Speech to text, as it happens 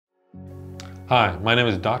Hi, my name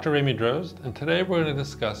is Dr. Amy Drozd, and today we're going to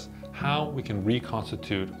discuss how we can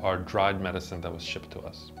reconstitute our dried medicine that was shipped to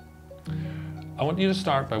us. I want you to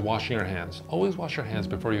start by washing your hands. Always wash your hands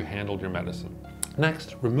before you handle your medicine.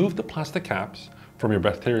 Next, remove the plastic caps from your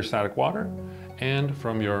bacteriostatic water and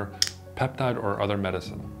from your peptide or other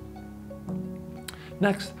medicine.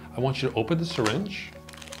 Next, I want you to open the syringe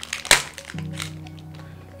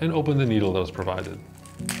and open the needle that was provided.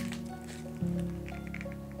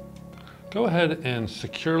 Go ahead and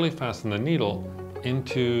securely fasten the needle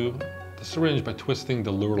into the syringe by twisting the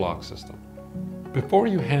lure lock system. Before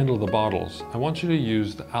you handle the bottles, I want you to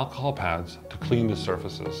use the alcohol pads to clean the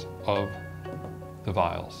surfaces of the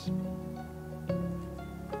vials.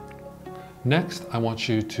 Next, I want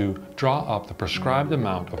you to draw up the prescribed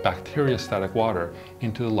amount of bacteriostatic water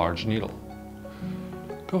into the large needle.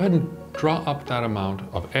 Go ahead and draw up that amount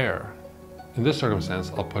of air. In this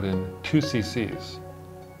circumstance, I'll put in 2 cc's.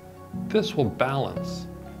 This will balance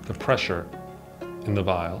the pressure in the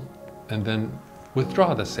vial and then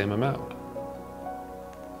withdraw the same amount.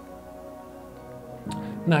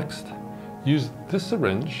 Next, use this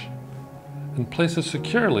syringe and place it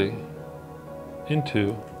securely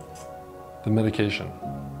into the medication.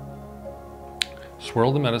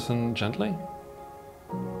 Swirl the medicine gently,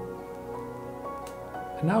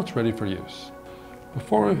 and now it's ready for use.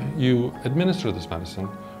 Before you administer this medicine,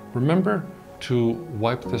 remember to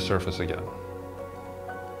wipe the surface again.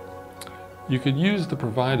 You could use the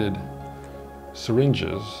provided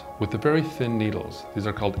syringes with the very thin needles. These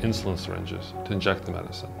are called insulin syringes to inject the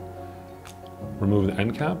medicine. Remove the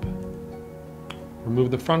end cap,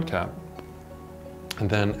 remove the front cap, and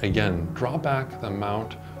then again, draw back the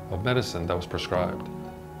amount of medicine that was prescribed.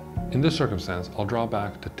 In this circumstance, I'll draw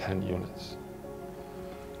back to 10 units.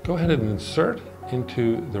 Go ahead and insert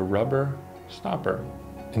into the rubber stopper,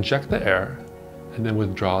 inject the air, and then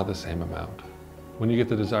withdraw the same amount. When you get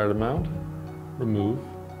the desired amount, remove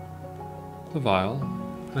the vial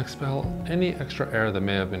and expel any extra air that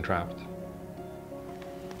may have been trapped.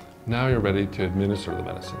 Now you're ready to administer the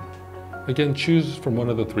medicine. Again, choose from one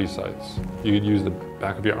of the 3 sites. You could use the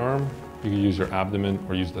back of your arm, you could use your abdomen,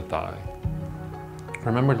 or use the thigh.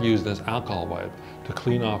 Remember to use this alcohol wipe to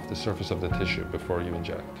clean off the surface of the tissue before you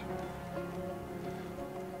inject.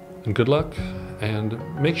 And good luck, and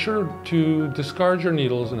make sure to discard your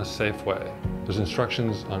needles in a safe way. There's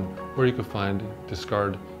instructions on where you can find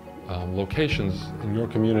discard locations in your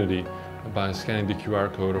community by scanning the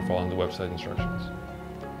QR code or following the website instructions.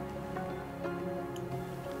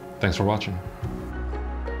 Thanks for watching.